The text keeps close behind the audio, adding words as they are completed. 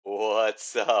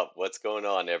What's up? What's going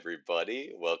on,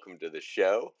 everybody? Welcome to the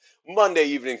show. Monday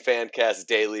Evening Fancast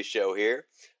Daily Show here.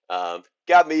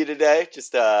 Got me today,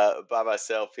 just by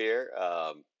myself here.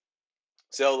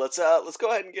 So let's go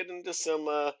ahead and get into some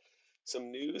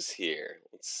news here.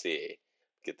 Let's see.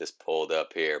 Get this pulled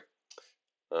up here.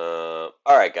 All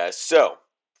right, guys. So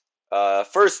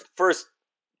first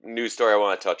news story I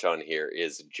want to touch on here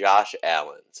is Josh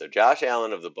Allen. So Josh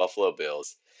Allen of the Buffalo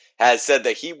Bills has said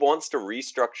that he wants to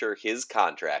restructure his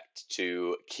contract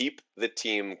to keep the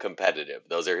team competitive.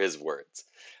 Those are his words.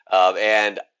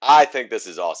 And I think this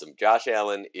is awesome. Josh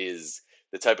Allen is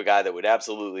the type of guy that would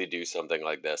absolutely do something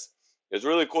like this. It's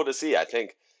really cool to see. I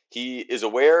think he is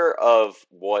aware of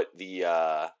what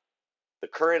the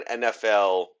current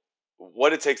NFL,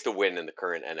 what it takes to win in the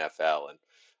current NFL. And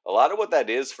a lot of what that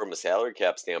is from a salary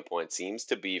cap standpoint seems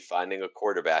to be finding a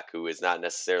quarterback who is not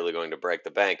necessarily going to break the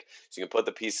bank, so you can put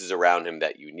the pieces around him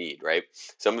that you need, right?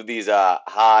 Some of these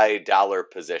high dollar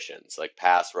positions like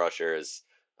pass rushers,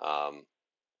 um,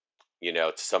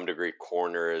 to some degree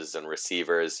corners and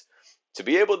receivers. To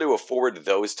be able to afford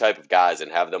those type of guys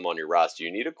and have them on your roster,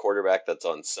 you need a quarterback that's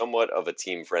on somewhat of a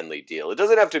team friendly deal. It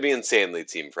doesn't have to be insanely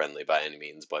team friendly by any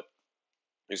means, but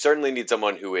you certainly need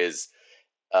someone who is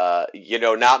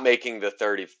not making the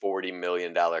 30, $40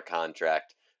 million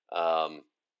contract,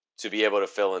 to be able to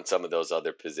fill in some of those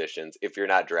other positions if you're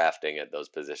not drafting at those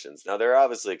positions. Now, there are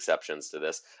obviously exceptions to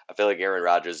this. I feel like Aaron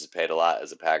Rodgers has paid a lot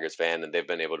as a Packers fan, and they've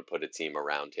been able to put a team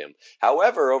around him.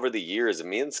 However, over the years, and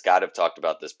me and Scott have talked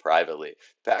about this privately,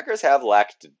 Packers have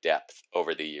lacked depth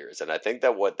over the years, and I think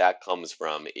that what that comes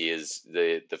from is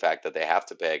the fact that they have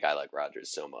to pay a guy like Rodgers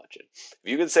so much. And if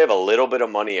you can save a little bit of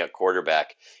money at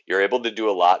quarterback, you're able to do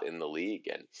a lot in the league,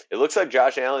 and it looks like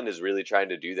Josh Allen is really trying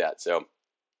to do that. So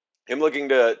him looking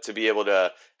to be able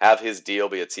to have his deal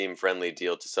be a team friendly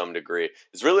deal to some degree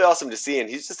is really awesome to see, and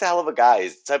he's just a hell of a guy.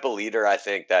 He's the type of leader I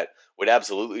think that would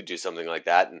absolutely do something like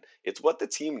that, and it's what the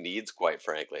team needs, quite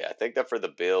frankly. I think that for the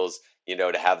Bills,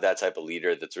 to have that type of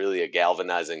leader that's really a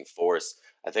galvanizing force,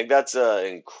 I think that's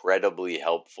incredibly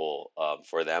helpful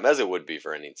for them, as it would be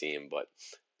for any team. But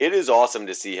it is awesome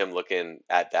to see him looking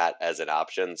at that as an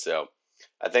option. So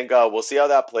I think we'll see how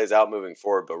that plays out moving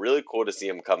forward, but really cool to see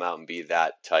him come out and be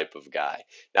that type of guy.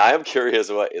 Now, I am curious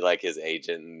what like his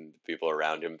agent and people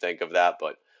around him think of that,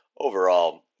 but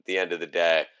overall, at the end of the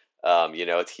day,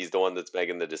 he's the one that's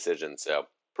making the decision. So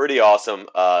pretty awesome.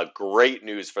 Great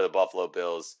news for the Buffalo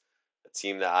Bills, a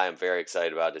team that I am very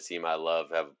excited about, a team I love,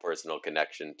 have a personal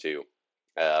connection to.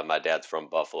 My dad's from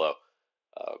Buffalo.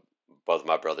 Uh, both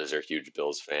my brothers are huge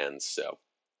Bills fans, so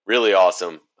really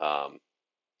awesome.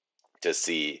 To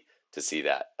see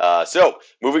that. So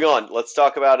moving on, let's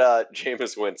talk about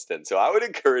Jameis Winston. So I would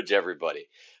encourage everybody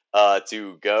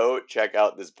to go check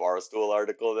out this Barstool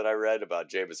article that I read about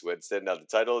Jameis Winston. Now the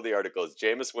title of the article is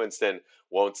 "Jameis Winston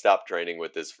Won't Stop Training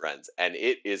with His Friends," and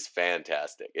it is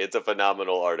fantastic. It's a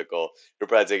phenomenal article. It'll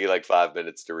probably take you like 5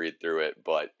 minutes to read through it,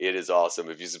 but it is awesome.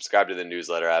 If you subscribe to the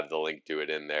newsletter, I have the link to it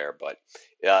in there. But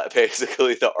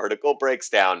basically, the article breaks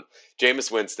down Jameis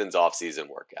Winston's offseason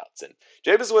workouts. And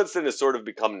Jameis Winston has sort of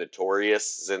become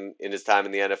notorious in his time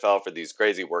in the NFL for these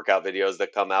crazy workout videos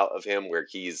that come out of him where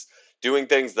he's doing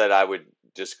things that I would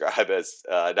describe as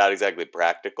not exactly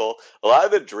practical. A lot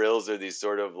of the drills are these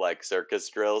sort of like circus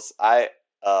drills. I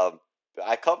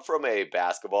come from a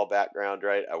basketball background,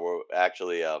 right? I will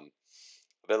actually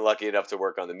been lucky enough to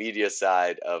work on the media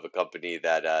side of a company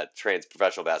that trains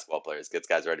professional basketball players, gets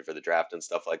guys ready for the draft and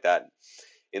stuff like that.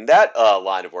 In that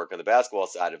line of work on the basketball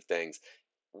side of things,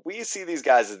 we see these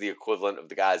guys as the equivalent of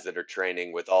the guys that are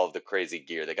training with all of the crazy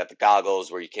gear. They got the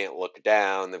goggles where you can't look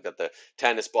down. They've got the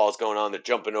tennis balls going on. They're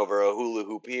jumping over a hula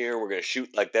hoop here. We're going to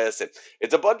shoot like this. And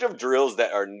it's a bunch of drills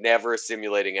that are never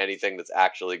simulating anything that's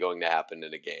actually going to happen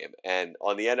in a game. And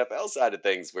on the NFL side of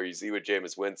things, where you see what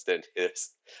Jameis Winston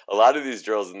is, a lot of these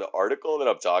drills in the article that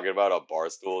I'm talking about on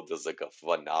Barstool does like a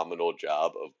phenomenal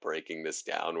job of breaking this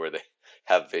down where they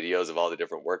have videos of all the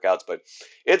different workouts, but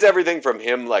it's everything from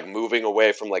him like moving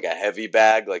away from like a heavy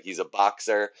bag, like he's a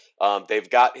boxer. They've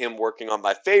got him working on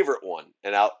my favorite one,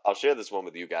 and I'll share this one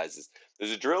with you guys.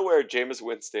 There's a drill where Jameis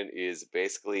Winston is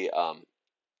basically on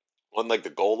like the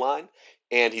goal line,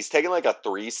 and he's taking like a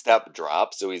 3-step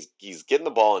drop. So he's getting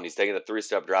the ball and he's taking a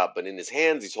 3-step drop, but in his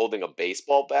hands he's holding a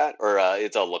baseball bat, or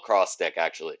it's a lacrosse stick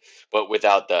actually, but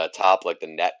without the top, like the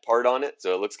net part on it.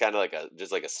 So it looks kind of like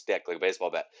just like a stick, like a baseball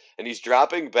bat, and he's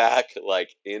dropping back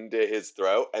like into his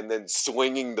throw and then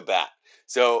swinging the bat.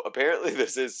 So apparently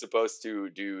this is supposed to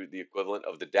do the equivalent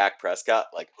of the Dak Prescott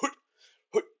like hoot,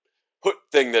 hoot, hook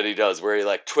thing that he does where he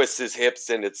like twists his hips,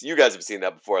 and it's, you guys have seen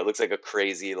that before. It looks like a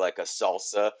crazy, like a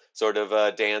salsa sort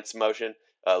of dance motion.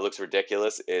 It looks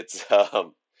ridiculous. It's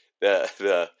the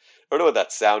I don't know what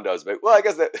that sound does, but well, I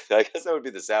guess that I guess that would be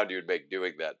the sound you would make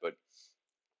doing that. But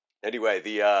anyway,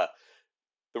 the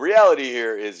reality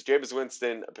here is Jameis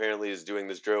Winston apparently is doing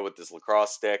this drill with this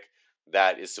lacrosse stick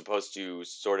that is supposed to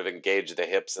sort of engage the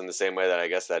hips in the same way that I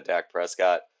guess that Dak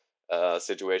Prescott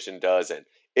situation does. And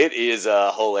it is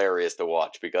hilarious to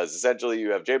watch because essentially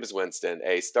you have Jameis Winston,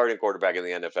 a starting quarterback in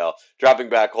the NFL, dropping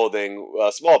back, holding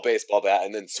a small baseball bat,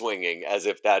 and then swinging as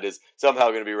if that is somehow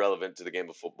going to be relevant to the game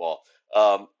of football.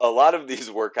 A lot of these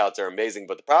workouts are amazing,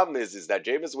 but the problem is that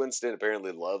Jameis Winston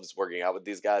apparently loves working out with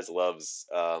these guys, loves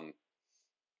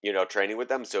training with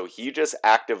them. So he just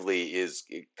actively is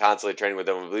constantly training with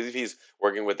them. I believe he's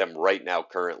working with them right now,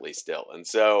 currently still. And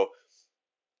so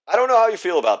I don't know how you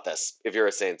feel about this if you're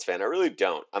a Saints fan. I really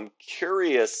don't. I'm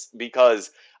curious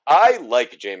because I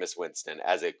like Jameis Winston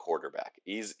as a quarterback.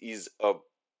 He's a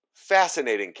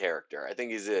fascinating character. I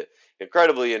think he's an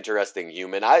incredibly interesting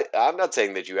human. I'm not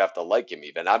saying that you have to like him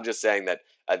even. I'm just saying that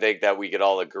I think that we could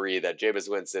all agree that Jameis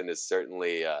Winston is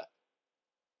certainly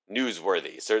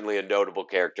newsworthy, certainly a notable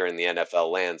character in the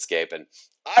NFL landscape. And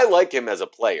I like him as a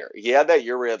player. He had that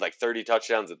year where he had like 30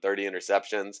 touchdowns and 30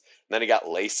 interceptions. And then he got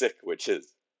LASIK, which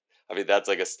is, I mean, that's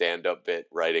like a stand up bit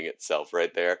writing itself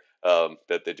right there.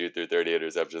 That the dude threw 30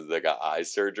 interceptions that got eye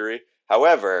surgery.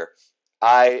 However,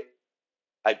 I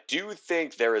I do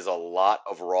think there is a lot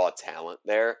of raw talent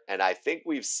there, and I think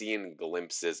we've seen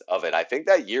glimpses of it. I think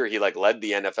that year he like led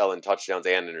the NFL in touchdowns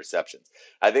and interceptions.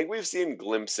 I think we've seen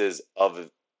glimpses of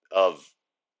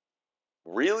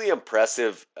really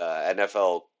impressive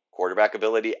NFL quarterback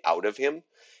ability out of him.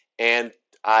 And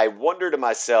I wonder to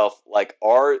myself, like,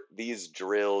 are these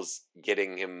drills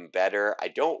getting him better? I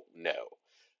don't know.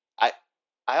 I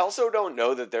I also don't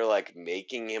know that they're like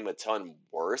making him a ton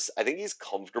worse. I think he's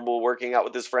comfortable working out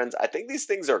with his friends. I think these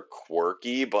things are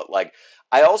quirky, but like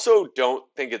I also don't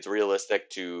think it's realistic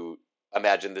to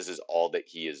imagine this is all that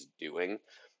he is doing.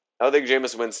 I don't think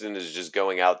Jameis Winston is just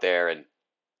going out there and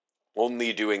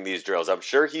only doing these drills. I'm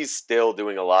sure he's still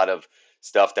doing a lot of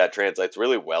stuff that translates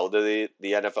really well to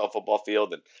the NFL football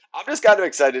field. And I'm just kind of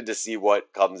excited to see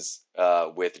what comes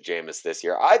with Jameis this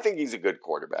year. I think he's a good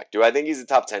quarterback. Do I think he's a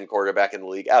top 10 quarterback in the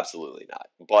league? Absolutely not.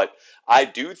 But I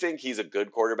do think he's a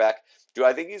good quarterback. Do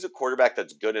I think he's a quarterback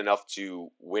that's good enough to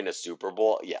win a Super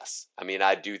Bowl? Yes. I mean,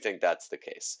 I do think that's the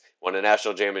case. Won a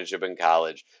national championship in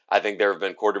college. I think there have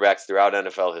been quarterbacks throughout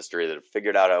NFL history that have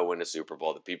figured out how to win a Super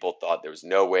Bowl that people thought there was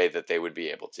no way that they would be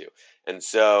able to. And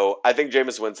so I think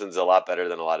Jameis Winston's a lot better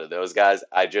than a lot of those guys.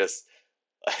 I just,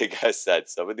 like I said,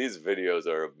 some of these videos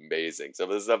are amazing. Some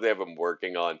of the stuff they have him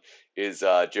working on is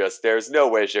just, there's no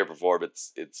way, shape, or form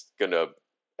it's going to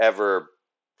ever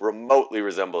remotely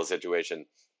resemble a situation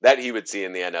that he would see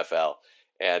in the NFL.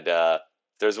 And if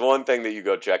there's one thing that you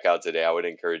go check out today, I would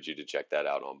encourage you to check that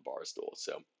out on Barstool.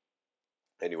 So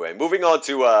anyway, moving on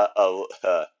to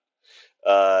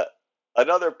uh,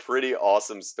 another pretty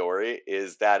awesome story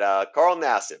is that Carl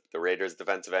Nassib, the Raiders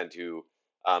defensive end who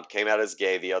came out as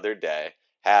gay the other day,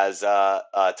 has a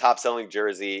top selling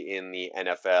jersey in the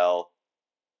NFL.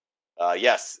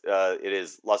 Yes, it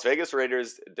is Las Vegas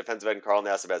Raiders defensive end Carl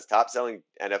Nassib has top selling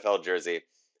NFL jersey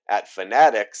at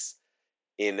Fanatics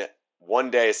in one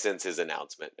day since his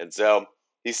announcement. And so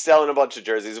he's selling a bunch of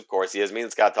jerseys, of course. He has. Me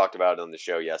and Scott talked about it on the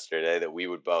show yesterday that we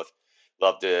would both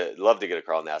love to get a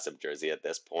Carl Nassib jersey at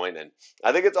this point. And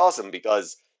I think it's awesome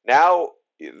because now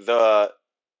the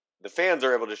fans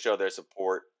are able to show their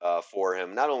support for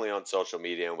him, not only on social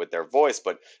media and with their voice,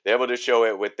 but they're able to show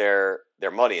it with their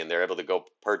money, and they're able to go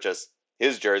purchase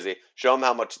his jersey, show him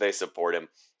how much they support him,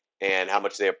 and how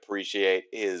much they appreciate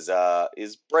his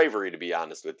bravery. To be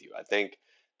honest with you, I think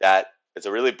that it's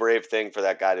a really brave thing for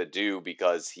that guy to do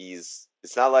because he's.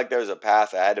 It's not like there's a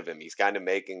path ahead of him. He's kind of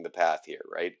making the path here,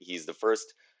 right? He's the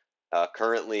first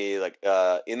currently in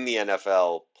the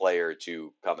NFL player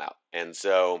to come out, and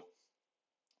so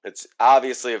it's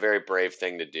obviously a very brave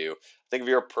thing to do. I think if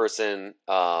you're a person,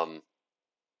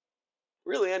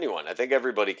 really anyone, I think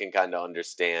everybody can kind of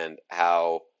understand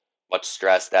how much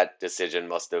stress that decision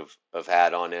must have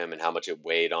had on him and how much it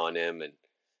weighed on him. And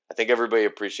I think everybody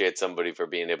appreciates somebody for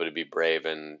being able to be brave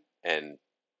and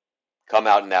come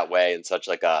out in that way in such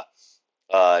like a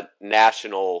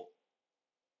national,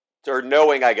 or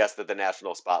knowing, I guess, that the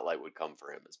national spotlight would come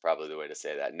for him is probably the way to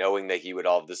say that. Knowing that he would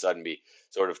all of a sudden be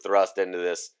sort of thrust into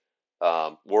this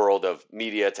world of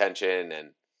media attention,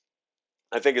 and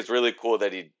I think it's really cool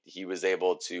that he was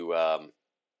able to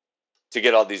to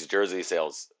get all these jersey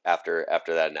sales after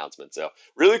that announcement. So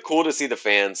really cool to see the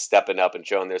fans stepping up and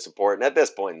showing their support. And at this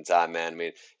point in time, man, I mean,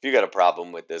 if you got a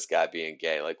problem with this guy being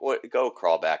gay, like what, go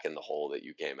crawl back in the hole that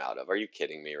you came out of. Are you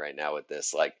kidding me right now with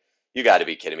this? Like, you got to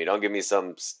be kidding me. Don't give me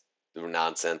some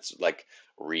nonsense like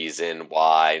reason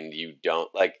why and you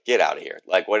don't like get out of here.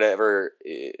 Like whatever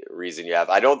reason you have.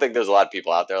 I don't think there's a lot of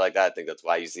people out there like that. I think that's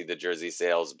why you see the jersey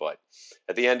sales, but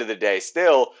at the end of the day,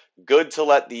 still good to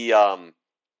let the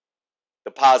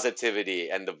positivity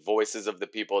and the voices of the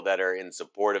people that are in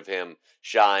support of him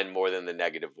shine more than the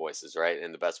negative voices, right?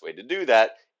 And the best way to do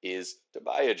that is to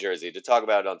buy a jersey, to talk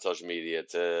about it on social media,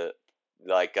 to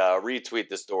like retweet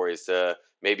the stories, to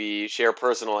maybe share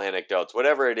personal anecdotes,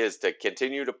 whatever it is, to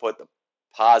continue to put the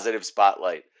positive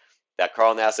spotlight that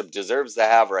Carl Nassib deserves to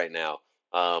have right now,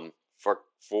 for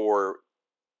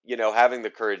having the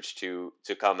courage to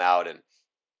come out and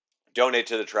donate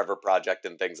to the Trevor Project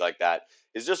and things like that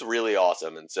is just really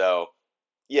awesome. And so,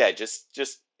 yeah, just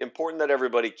important that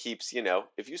everybody keeps,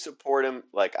 if you support him,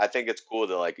 like I think it's cool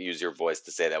to like use your voice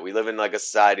to say that. We live in like a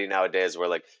society nowadays where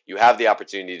like you have the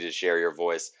opportunity to share your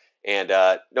voice. And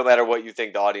no matter what you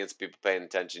think the audience, people paying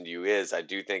attention to you is, I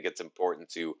do think it's important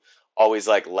to always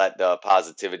like let the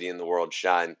positivity in the world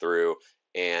shine through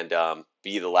and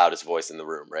be the loudest voice in the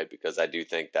room, right? Because I do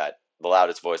think that the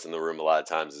loudest voice in the room a lot of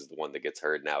times is the one that gets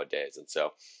heard nowadays. And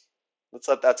so let's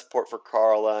let that support for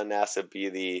Carla and Nassib be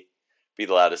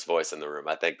the loudest voice in the room.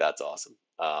 I think that's awesome.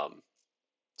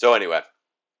 So anyway,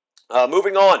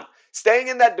 moving on. Staying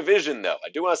in that division, though, I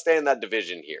do want to stay in that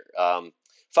division here.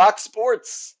 Fox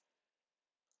Sports.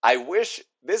 I wish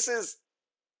this is.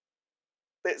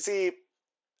 See,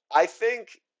 I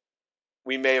think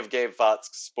we may have gave Fox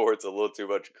Sports a little too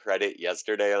much credit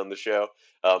yesterday on the show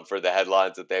for the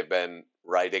headlines that they've been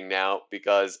writing now.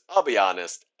 Because I'll be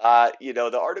honest,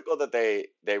 the article that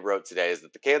they wrote today is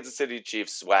that the Kansas City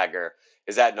Chiefs swagger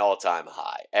is at an all-time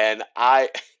high, and I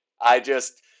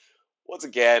just once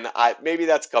again, I maybe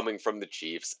that's coming from the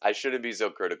Chiefs. I shouldn't be so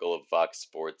critical of Fox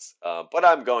Sports, but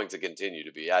I'm going to continue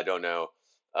to be. I don't know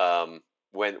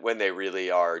when they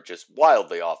really are just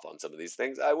wildly off on some of these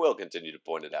things. I will continue to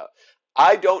point it out.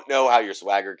 I don't know how your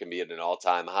swagger can be at an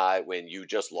all-time high when you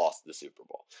just lost the Super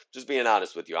Bowl. Just being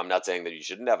honest with you, I'm not saying that you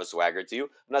shouldn't have a swagger to you.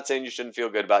 I'm not saying you shouldn't feel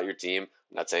good about your team.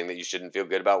 I'm not saying that you shouldn't feel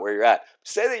good about where you're at.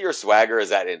 To say that your swagger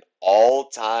is at an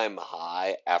all-time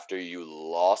high after you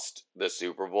lost the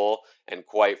Super Bowl, and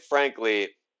quite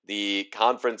frankly, the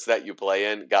conference that you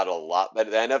play in got a lot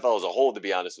better. The NFL as a whole, to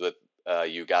be honest with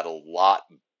you, got a lot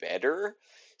better.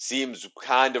 Seems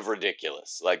kind of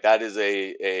ridiculous. Like that is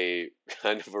a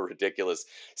kind of a ridiculous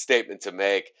statement to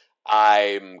make.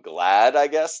 I'm glad, I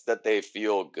guess, that they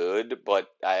feel good, but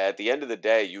at the end of the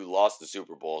day, you lost the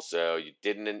Super Bowl, so you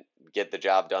didn't get the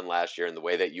job done last year in the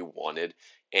way that you wanted.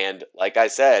 And like I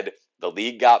said, the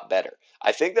league got better.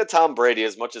 I think that Tom Brady,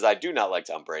 as much as I do not like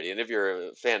Tom Brady, and if you're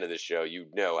a fan of this show, you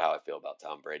know how I feel about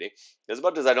Tom Brady. As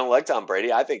much as I don't like Tom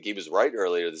Brady, I think he was right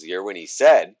earlier this year when he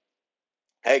said,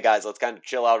 hey guys, let's kind of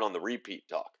chill out on the repeat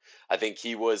talk. I think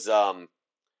he was trying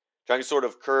to sort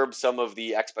of curb some of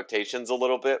the expectations a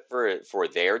little bit for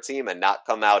their team and not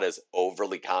come out as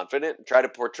overly confident and try to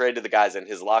portray to the guys in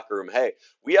his locker room, hey,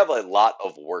 we have a lot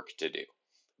of work to do.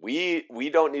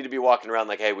 We don't need to be walking around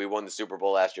like, hey, we won the Super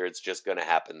Bowl last year. It's just going to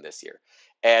happen this year.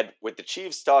 And with the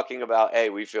Chiefs talking about,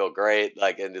 hey, we feel great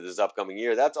like into this upcoming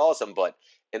year, that's awesome. But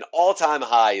an all-time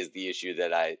high is the issue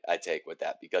that I take with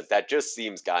that because that just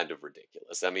seems kind of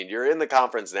ridiculous. I mean, you're in the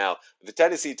conference now, the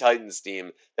Tennessee Titans team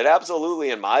that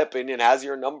absolutely, in my opinion, has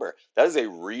your number. That is a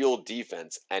real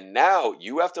defense. And now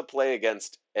you have to play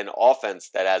against an offense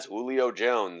that has Julio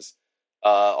Jones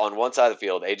on one side of the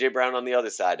field, A.J. Brown on the other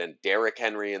side, and Derrick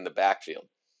Henry in the backfield.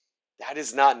 That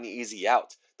is not an easy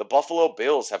out. The Buffalo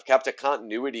Bills have kept a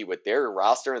continuity with their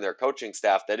roster and their coaching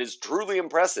staff that is truly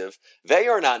impressive. They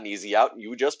are not an easy out.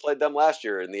 You just played them last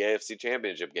year in the AFC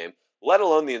Championship game, let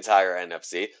alone the entire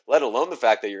NFC, let alone the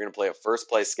fact that you're going to play a first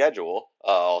place schedule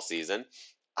all season.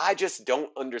 I just don't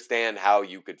understand how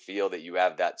you could feel that you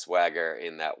have that swagger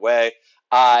in that way.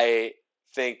 I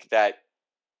think that,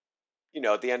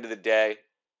 at the end of the day,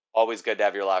 always good to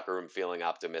have your locker room feeling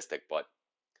optimistic, but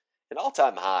an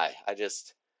all-time high, I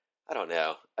don't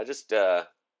know. I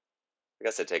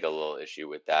guess I take a little issue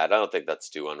with that. I don't think that's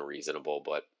too unreasonable,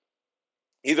 but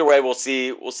either way, we'll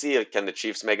see. We'll see. Can the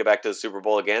Chiefs make it back to the Super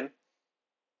Bowl again?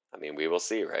 I mean, we will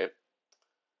see, right?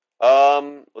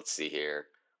 Let's see here.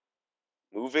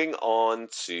 Moving on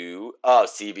to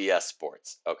CBS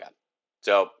Sports. Okay,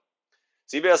 so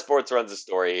CBS Sports runs a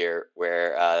story here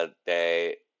where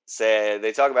they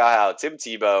talk about how Tim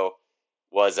Tebow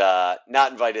was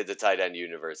not invited to Tight End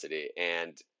University,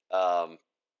 and Um,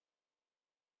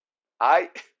 I,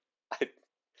 I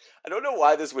I don't know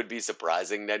why this would be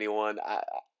surprising to anyone.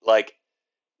 Like,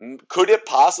 could it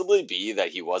possibly be that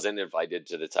he wasn't invited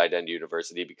to the tight end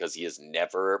university because he has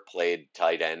never played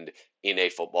tight end in a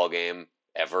football game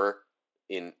ever?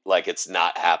 In like it's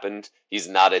not happened. He's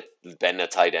not been a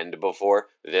tight end before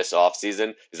this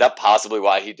offseason. Is that possibly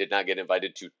why he did not get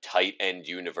invited to tight end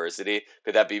university?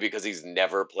 Could that be because he's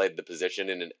never played the position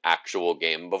in an actual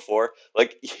game before?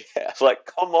 Like, yeah, like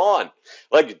come on.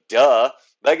 Like, duh.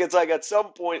 Like it's like at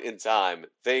some point in time,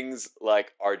 things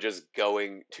like are just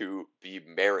going to be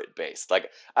merit based.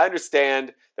 Like I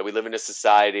understand that we live in a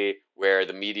society where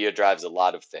the media drives a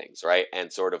lot of things, right?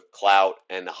 And sort of clout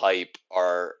and hype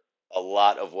are a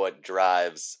lot of what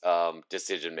drives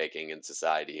decision making in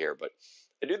society here. But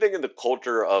I do think in the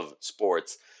culture of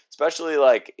sports, especially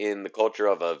like in the culture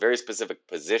of a very specific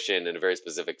position in a very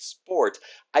specific sport,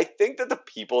 I think that the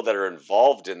people that are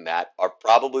involved in that are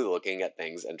probably looking at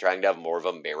things and trying to have more of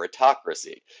a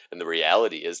meritocracy. And the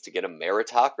reality is to get a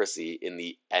meritocracy in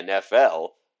the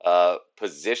NFL,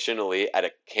 positionally at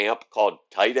a camp called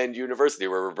Tight End University,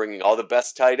 where we're bringing all the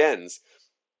best tight ends,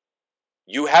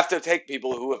 you have to take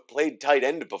people who have played tight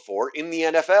end before in the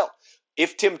NFL.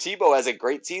 If Tim Tebow has a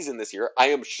great season this year, I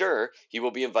am sure he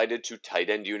will be invited to tight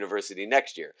end university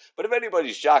next year. But if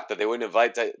anybody's shocked that they wouldn't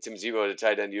invite Tim Tebow to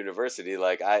tight end university,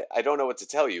 like I don't know what to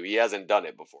tell you. He hasn't done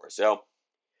it before. So,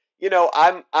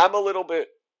 I'm a little bit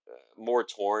more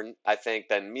torn, I think,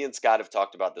 than me and Scott have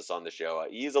talked about this on the show.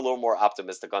 He's a little more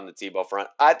optimistic on the Tebow front.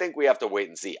 I think we have to wait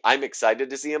and see. I'm excited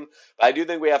to see him, but I do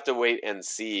think we have to wait and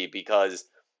see because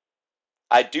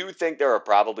I do think there are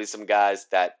probably some guys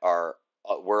that were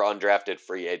undrafted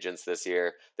free agents this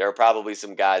year. There are probably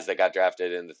some guys that got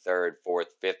drafted in the third, fourth,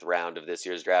 fifth round of this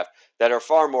year's draft that are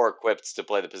far more equipped to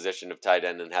play the position of tight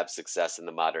end and have success in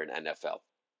the modern NFL.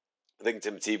 I think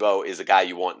Tim Tebow is a guy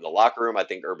you want in the locker room. I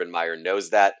think Urban Meyer knows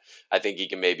that. I think he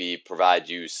can maybe provide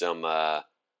you some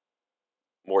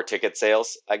more ticket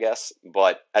sales, I guess.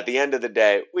 But at the end of the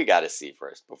day, we got to see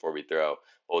first before we throw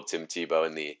old Tim Tebow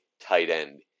in the tight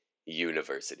end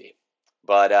university.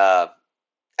 But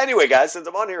anyway, guys, since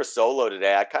I'm on here solo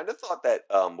today, I kind of thought that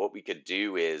what we could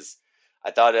do is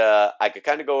I thought I could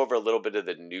kind of go over a little bit of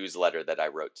the newsletter that I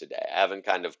wrote today. I haven't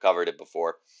kind of covered it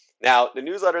before. Now, the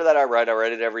newsletter that I write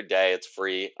it every day. It's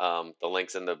free. The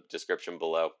link's in the description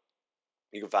below.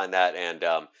 You can find that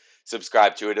and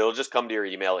subscribe to it. It'll just come to your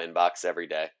email inbox every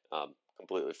day,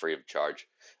 completely free of charge.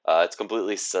 It's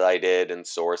completely cited and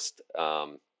sourced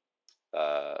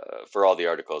for all the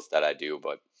articles that I do.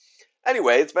 But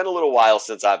anyway, it's been a little while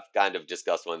since I've kind of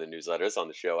discussed one of the newsletters on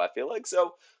the show, I feel like.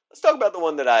 So let's talk about the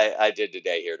one that I did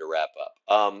today here to wrap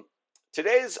up.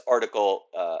 Today's article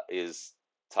is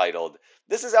titled,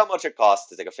 "This is how much it costs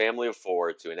to take a family of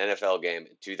four to an NFL game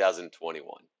in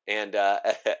 2021." And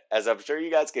as I'm sure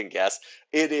you guys can guess,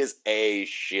 it is a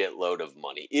shitload of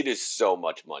money. It is so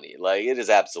much money. Like, it is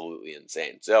absolutely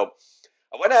insane. So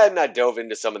I went ahead and I dove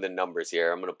into some of the numbers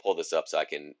here. I'm going to pull this up so I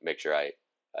can make sure I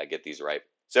get these right.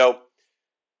 So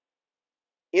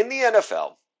in the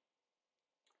NFL,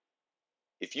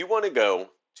 if you want to go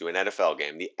to an NFL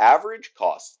game, the average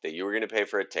cost that you are going to pay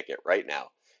for a ticket right now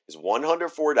is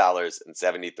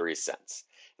 $104.73.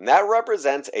 And that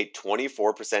represents a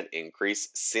 24% increase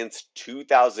since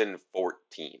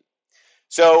 2014.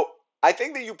 So I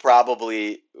think that you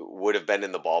probably would have been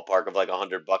in the ballpark of like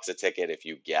 $100 a ticket if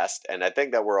you guessed. And I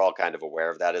think that we're all kind of aware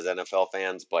of that as NFL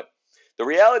fans. But the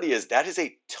reality is that is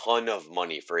a ton of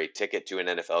money for a ticket to an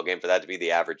NFL game for that to be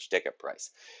the average ticket price.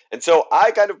 And so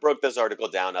I kind of broke this article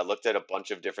down. I looked at a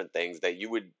bunch of different things that you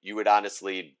would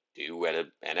honestly do at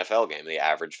an NFL game, the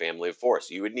average family of four.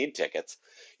 So you would need tickets.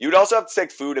 You would also have to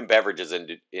take food and beverages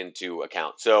into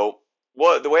account. So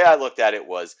the way I looked at it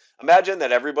was, imagine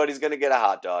that everybody's going to get a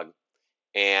hot dog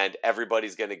and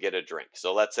everybody's going to get a drink.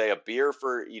 So let's say a beer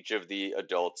for each of the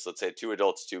adults, let's say two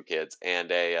adults, two kids,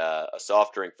 and a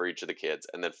soft drink for each of the kids,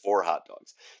 and then four hot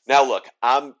dogs. Now, look,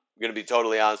 I'm going to be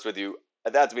totally honest with you.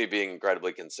 That's me being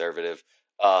incredibly conservative.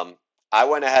 Um, I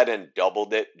went ahead and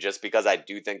doubled it just because I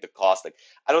do think the cost, like,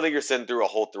 I don't think you're sitting through a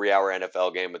whole 3 hour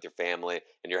NFL game with your family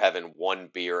and you're having one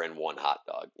beer and one hot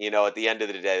dog. At the end of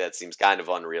the day, that seems kind of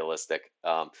unrealistic.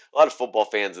 A lot of football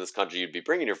fans in this country you'd be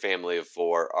bringing your family of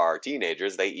four are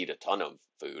teenagers. They eat a ton of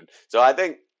food. So I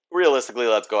think realistically,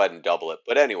 let's go ahead and double it.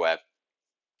 But anyway,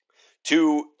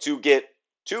 to get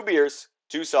two beers,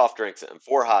 two soft drinks, and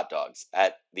four hot dogs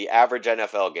at the average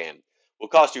NFL game will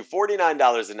cost you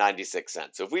 $49.96.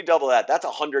 So if we double that, that's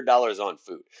 $100 on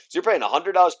food. So you're paying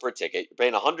 $100 per ticket.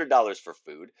 You're paying $100 for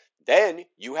food. Then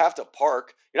you have to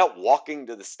park. You're not walking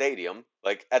to the stadium.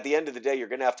 Like at the end of the day, you're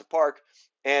going to have to park.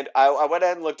 And I went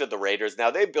ahead and looked at the Raiders.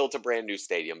 Now they built a brand new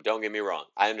stadium. Don't get me wrong.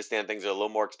 I understand things are a little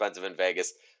more expensive in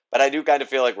Vegas, but I do kind of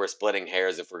feel like we're splitting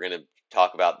hairs if we're going to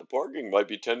talk about the parking might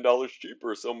be $10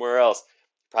 cheaper somewhere else.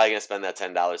 Probably going to spend that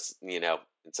 $10,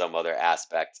 in some other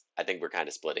aspect. I think we're kind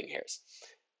of splitting hairs.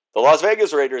 The Las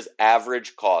Vegas Raiders'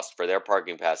 average cost for their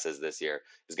parking passes this year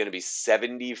is going to be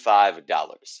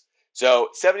 $75. So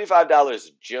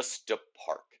 $75 just to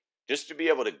park, just to be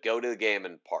able to go to the game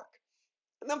and park.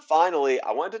 And then finally,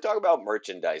 I wanted to talk about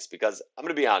merchandise because I'm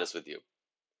going to be honest with you.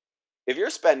 If you're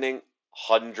spending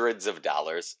hundreds of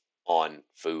dollars on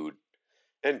food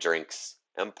and drinks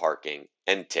and parking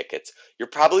and tickets, you're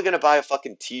probably going to buy a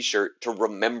fucking t-shirt to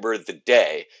remember the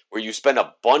day where you spend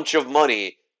a bunch of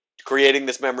money creating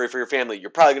this memory for your family. You're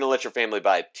probably going to let your family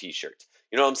buy a t-shirt.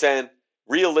 You know what I'm saying?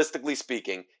 Realistically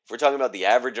speaking, if we're talking about the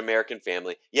average American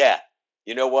family, yeah,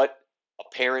 you know what? A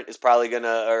parent is probably going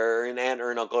to, or an aunt or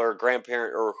an uncle or a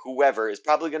grandparent or whoever is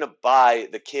probably going to buy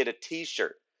the kid a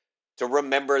t-shirt to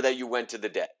remember that you went to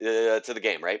the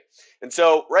game, right? And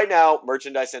so right now,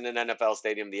 merchandise in an NFL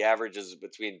stadium, the average is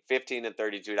between $15 and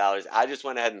 $32. I just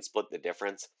went ahead and split the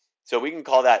difference, so we can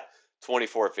call that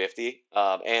 24.50.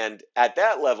 And at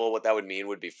that level, what that would mean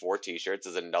would be 4 T-shirts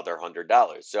is another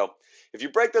 $100. So if you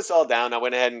break this all down, I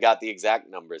went ahead and got the exact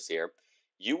numbers here.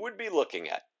 You would be looking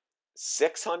at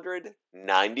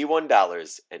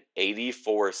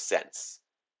 $691.84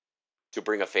 to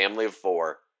bring a family of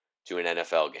four to an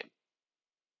NFL game.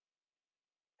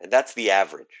 And that's the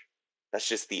average. That's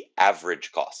just the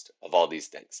average cost of all these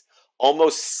things.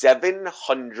 Almost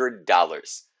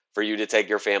 $700 for you to take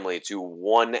your family to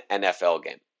one NFL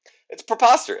game. It's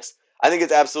preposterous. I think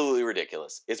it's absolutely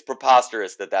ridiculous. It's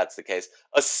preposterous that that's the case,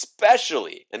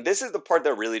 especially, and this is the part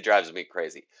that really drives me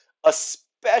crazy,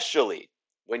 especially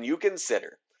when you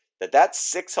consider that that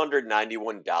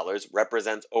 $691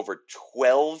 represents over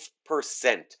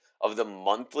 12% of the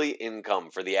monthly income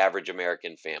for the average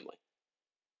American family.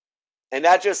 And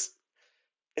that just,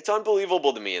 it's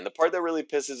unbelievable to me. And the part that really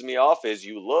pisses me off is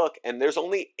you look and there's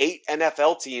only 8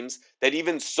 NFL teams that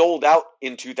even sold out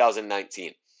in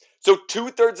 2019. So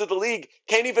 2/3 of the league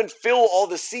can't even fill all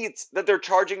the seats that they're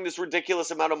charging this ridiculous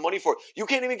amount of money for. You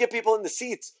can't even get people in the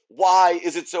seats. Why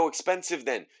is it so expensive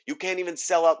then? You can't even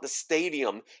sell out the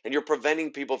stadium and you're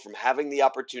preventing people from having the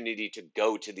opportunity to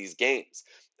go to these games.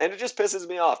 And it just pisses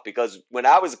me off because when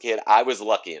I was a kid, I was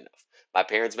lucky enough. My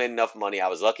parents made enough money. I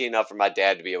was lucky enough for my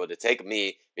dad to be able to take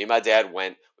me. Me and my dad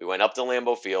went. We went up to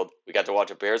Lambeau Field. We got to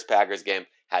watch a Bears Packers game.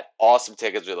 Had awesome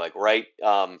tickets. We like right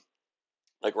in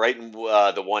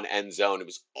the one end zone. It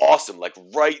was awesome. Like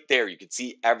right there, you could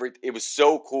see everything. It was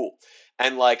so cool.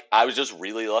 And like I was just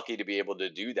really lucky to be able to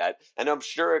do that. And I'm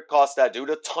sure it cost that dude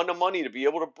a ton of money to be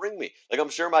able to bring me. Like I'm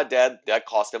sure my dad, that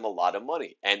cost him a lot of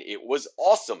money. And it was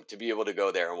awesome to be able to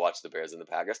go there and watch the Bears and the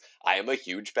Packers. I am a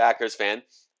huge Packers fan.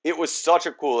 It was such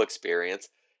a cool experience.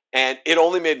 And it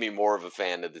only made me more of a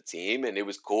fan of the team. And it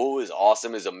was cool. It was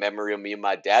awesome as a memory of me and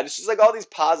my dad. It's just like all these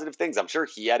positive things. I'm sure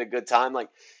he had a good time. Like,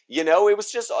 it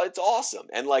was just, it's awesome.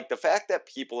 And like the fact that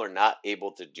people are not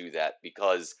able to do that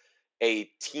because a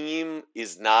team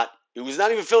is not, it was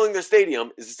not even filling their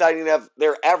stadium, is deciding to have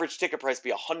their average ticket price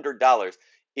be $100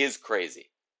 is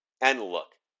crazy. And look,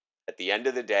 at the end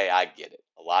of the day, I get it.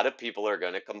 A lot of people are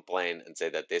going to complain and say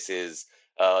that this is,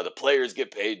 the players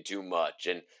get paid too much.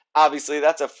 And obviously,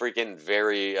 that's a freaking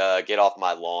very get off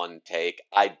my lawn take.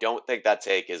 I don't think that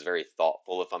take is very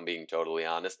thoughtful, if I'm being totally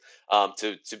honest.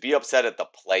 To be upset at the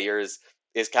players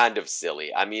is kind of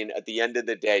silly. I mean, at the end of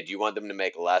the day, do you want them to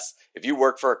make less? If you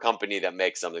work for a company that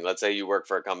makes something, let's say you work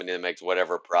for a company that makes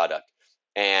whatever product,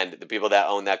 and the people that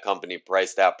own that company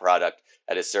price that product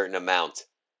at a certain amount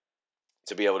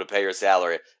to be able to pay your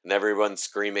salary, and everyone's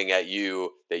screaming at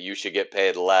you that you should get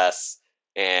paid less,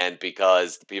 and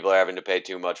because the people are having to pay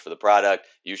too much for the product,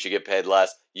 you should get paid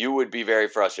less. You would be very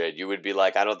frustrated. You would be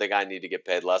like, I don't think I need to get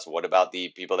paid less. What about the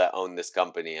people that own this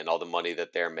company and all the money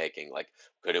that they're making? Like,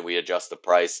 couldn't we adjust the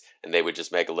price and they would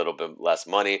just make a little bit less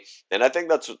money? And I think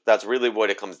that's really what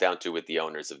it comes down to with the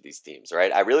owners of these teams,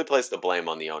 right? I really place the blame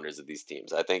on the owners of these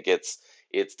teams. I think it's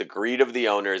the greed of the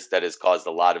owners that has caused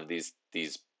a lot of these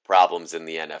problems in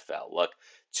the NFL. Look,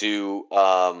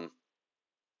 to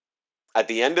at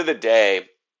the end of the day,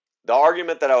 the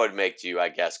argument that I would make to you, I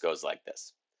guess, goes like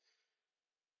this.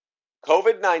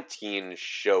 COVID-19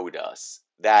 showed us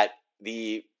that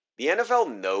the the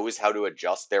NFL knows how to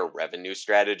adjust their revenue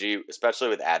strategy, especially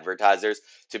with advertisers,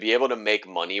 to be able to make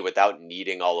money without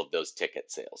needing all of those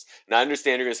ticket sales. Now, I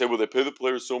understand you're going to say, well, they pay the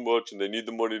players so much and they need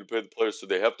the money to pay the players, so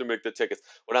they have to make the tickets.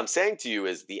 What I'm saying to you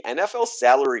is the NFL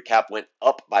salary cap went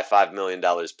up by $5 million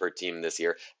per team this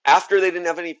year after they didn't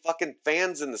have any fucking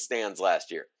fans in the stands last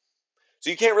year.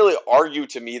 So you can't really argue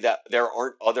to me that there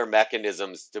aren't other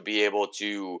mechanisms to be able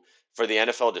to for the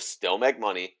NFL to still make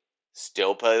money,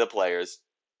 still pay the players,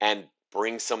 and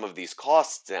bring some of these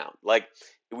costs down. Like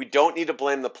we don't need to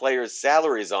blame the players'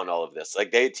 salaries on all of this.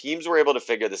 Like teams were able to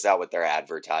figure this out with their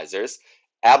advertisers.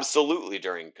 Absolutely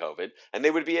during COVID, and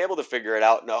they would be able to figure it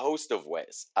out in a host of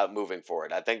ways moving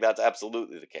forward. I think that's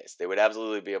absolutely the case. They would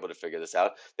absolutely be able to figure this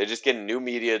out. They just get new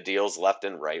media deals left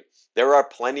and right. There are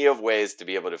plenty of ways to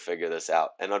be able to figure this out.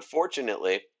 And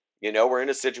unfortunately, we're in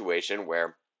a situation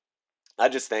where I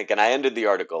just think, and I ended the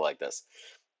article like this,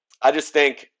 I just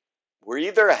think we're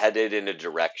either headed in a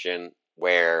direction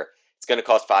where it's going to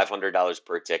cost $500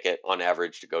 per ticket on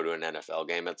average to go to an NFL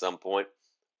game at some point,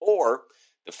 or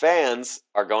the fans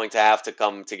are going to have to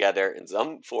come together in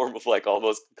some form of like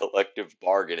almost collective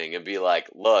bargaining and be like,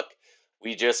 look,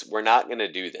 we're not going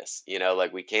to do this.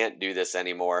 Like we can't do this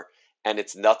anymore. And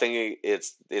it's nothing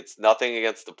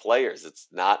against the players. It's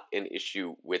not an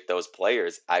issue with those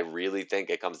players. I really think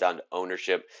it comes down to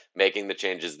ownership making the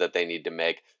changes that they need to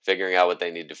make, figuring out what they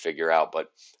need to figure out. But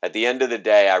at the end of the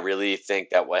day, I really think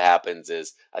that what happens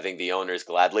is I think the owners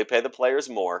gladly pay the players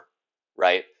more,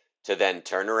 right? To then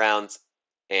turn around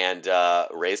and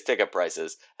raise ticket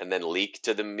prices and then leak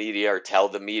to the media or tell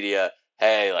the media,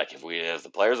 hey, like if the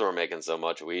players were making so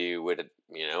much, we would,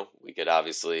 we could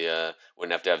obviously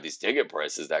wouldn't have to have these ticket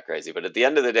prices that crazy. But at the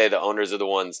end of the day, the owners are the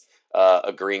ones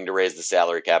agreeing to raise the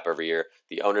salary cap every year.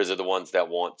 The owners are the ones that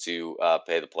want to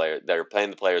pay the player that are paying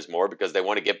the players more because they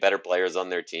want to get better players on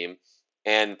their team.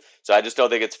 And so I just don't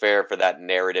think it's fair for that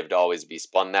narrative to always be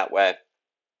spun that way.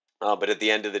 But at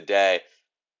the end of the day,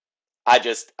 I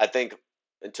think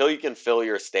until you can fill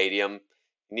your stadium,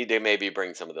 you need to maybe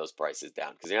bring some of those prices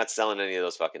down because you're not selling any of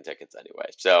those fucking tickets anyway.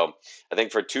 So I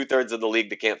think for 2/3 of the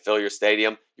league that can't fill your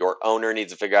stadium, your owner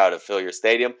needs to figure out how to fill your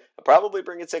stadium. And probably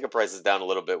bringing ticket prices down a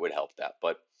little bit would help that.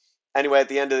 But anyway, at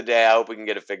the end of the day, I hope we can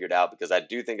get it figured out because I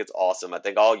do think it's awesome. I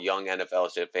think all young NFL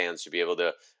fans should be able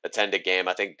to attend a game.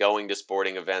 I think going to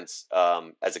sporting events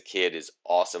as a kid is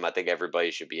awesome. I think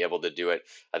everybody should be able to do it.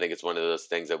 I think it's one of those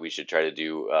things that we should try to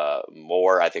do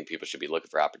more. I think people should be looking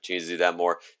for opportunities to do that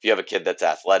more. If you have a kid that's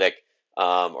athletic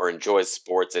or enjoys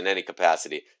sports in any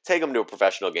capacity, take them to a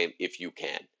professional game if you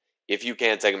can. If you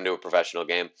can, take them to a professional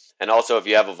game. And also, if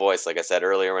you have a voice, like I said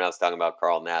earlier when I was talking about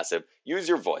Carl Nassib, use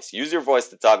your voice. Use your voice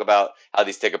to talk about how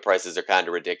these ticket prices are kind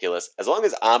of ridiculous. As long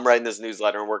as I'm writing this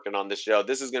newsletter and working on this show,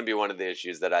 this is going to be one of the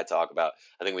issues that I talk about.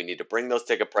 I think we need to bring those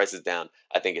ticket prices down.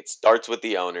 I think it starts with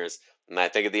the owners. And I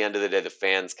think at the end of the day, the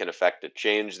fans can affect a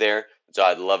change there. So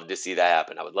I'd love to see that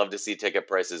happen. I would love to see ticket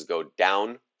prices go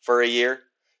down for a year,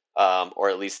 or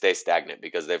at least stay stagnant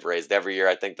because they've raised every year.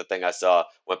 I think the thing I saw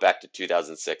went back to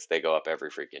 2006. They go up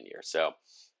every freaking year. So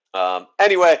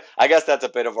anyway, I guess that's a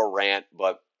bit of a rant,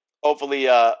 but hopefully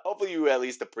you at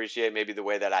least appreciate maybe the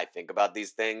way that I think about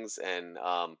these things. And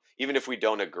even if we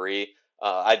don't agree,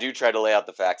 I do try to lay out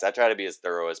the facts. I try to be as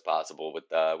thorough as possible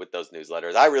with those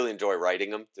newsletters. I really enjoy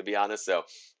writing them, to be honest. So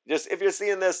just if you're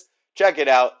seeing this, check it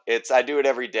out. I do it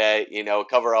every day.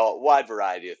 Cover a wide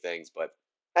variety of things. But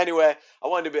anyway, I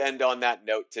wanted to end on that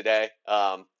note today.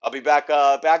 I'll be back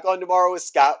on tomorrow with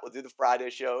Scott. We'll do the Friday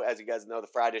show. As you guys know, the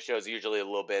Friday show is usually a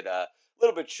little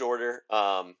bit shorter.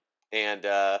 And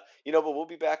but we'll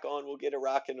be back on. We'll get it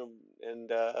rocking and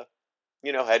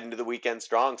head into the weekend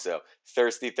strong. So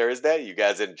Thirsty Thursday, you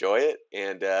guys enjoy it,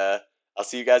 and I'll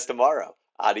see you guys tomorrow.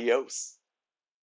 Adios.